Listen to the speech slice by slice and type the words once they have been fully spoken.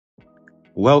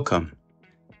Welcome.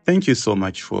 Thank you so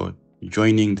much for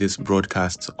joining this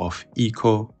broadcast of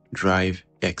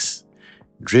Ecodrivex,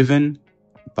 driven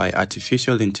by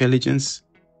artificial intelligence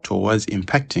towards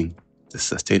impacting the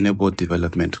Sustainable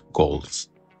Development Goals.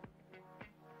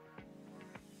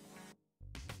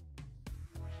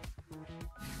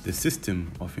 The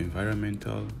system of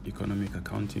environmental economic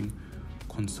accounting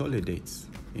consolidates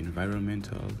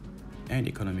environmental and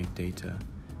economic data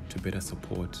to better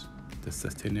support the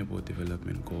Sustainable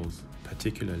Development Goals,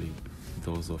 particularly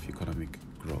those of economic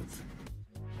growth.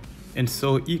 And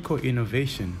so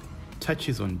eco-innovation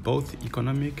touches on both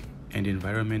economic and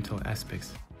environmental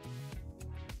aspects.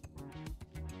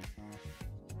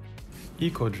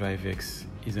 Ecodrivex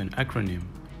is an acronym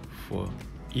for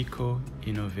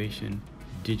Eco-Innovation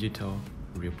Digital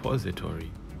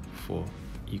Repository for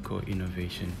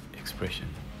Eco-Innovation Expression.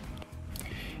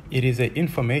 It is an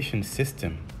information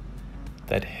system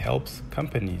that helps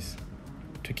companies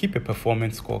to keep a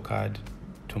performance scorecard,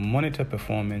 to monitor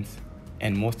performance,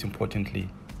 and most importantly,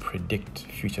 predict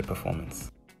future performance.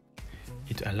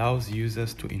 It allows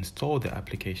users to install the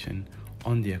application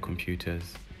on their computers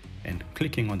and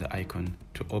clicking on the icon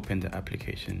to open the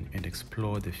application and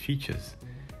explore the features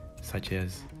such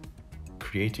as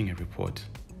creating a report,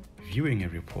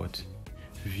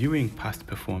 viewing past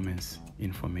performance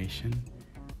information,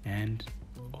 and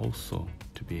also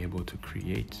to be able to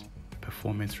create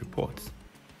performance reports.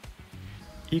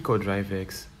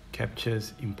 Ecodrivex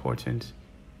captures important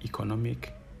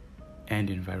economic and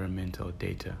environmental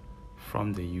data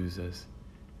from the users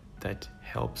that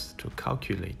helps to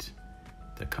calculate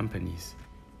the company's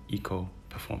eco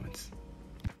performance.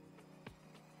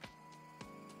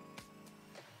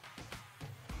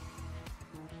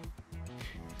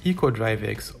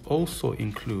 Ecodrivex also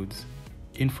includes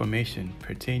information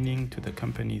pertaining to the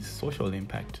company's social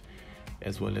impact,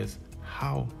 as well as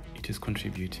how it is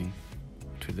contributing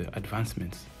to the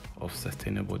advancements of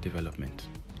sustainable development.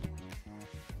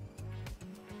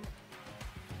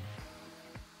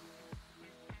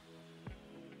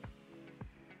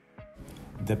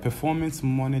 The Performance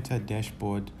Monitor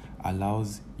dashboard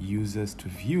allows users to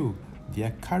view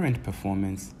their current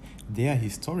performance, their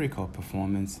historical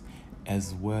performance,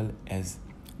 as well as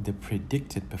the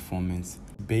predicted performance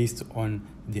based on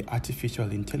the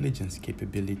artificial intelligence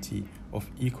capability of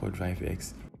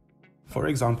Ecodrivex. For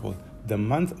example, the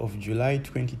month of July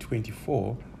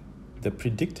 2024, the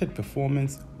predicted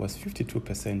performance was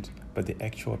 52%, but the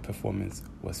actual performance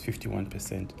was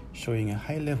 51%, showing a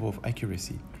high level of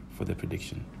accuracy for the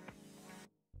prediction.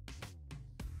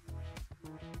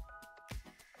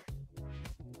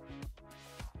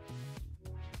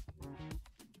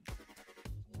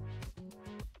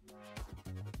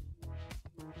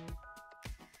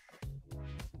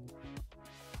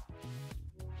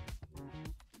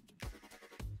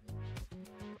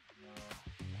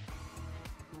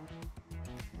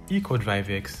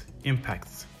 Ecodrivex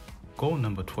impacts goal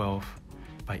number 12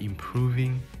 by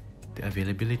improving the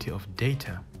availability of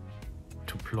data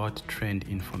to plot trend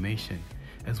information,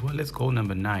 as well as goal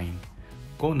number 9,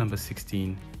 goal number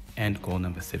 16, and goal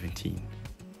number 17.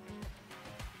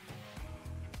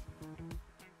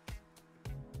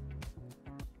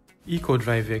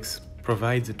 Ecodrivex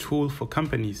provides a tool for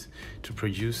companies to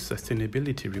produce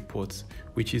sustainability reports,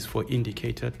 which is for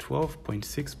indicator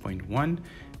 12.6.1,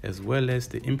 as well as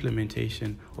the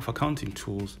implementation of accounting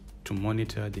tools to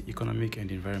monitor the economic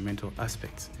and environmental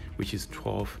aspects, which is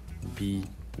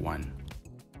 12B1.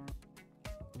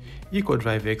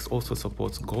 Ecodrivex also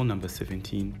supports goal number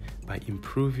 17 by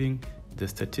improving the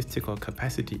statistical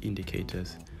capacity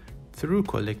indicators through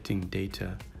collecting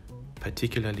data,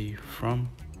 particularly from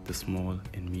the small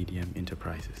and medium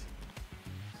enterprises.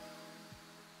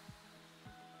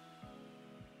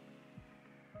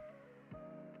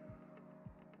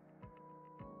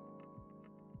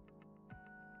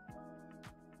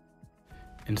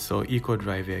 And so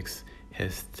Ecodrivex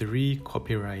has 3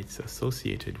 copyrights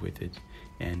associated with it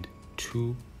and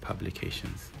 2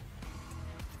 publications.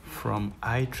 From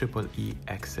IEEE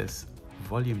Access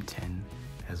Volume 10,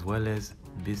 as well as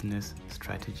Business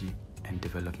Strategy and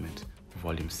Development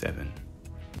Volume 7.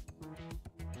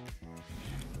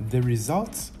 The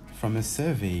results from a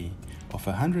survey of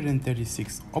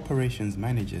 136 operations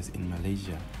managers in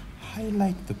Malaysia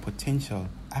highlight the potential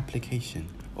application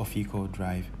of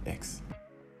Ecodrivex.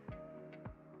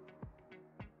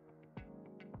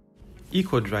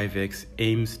 Ecodrivex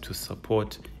aims to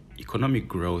support economic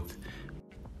growth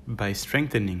by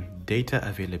strengthening data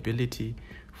availability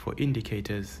for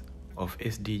indicators of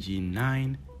SDG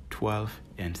 9, 12,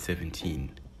 and 17.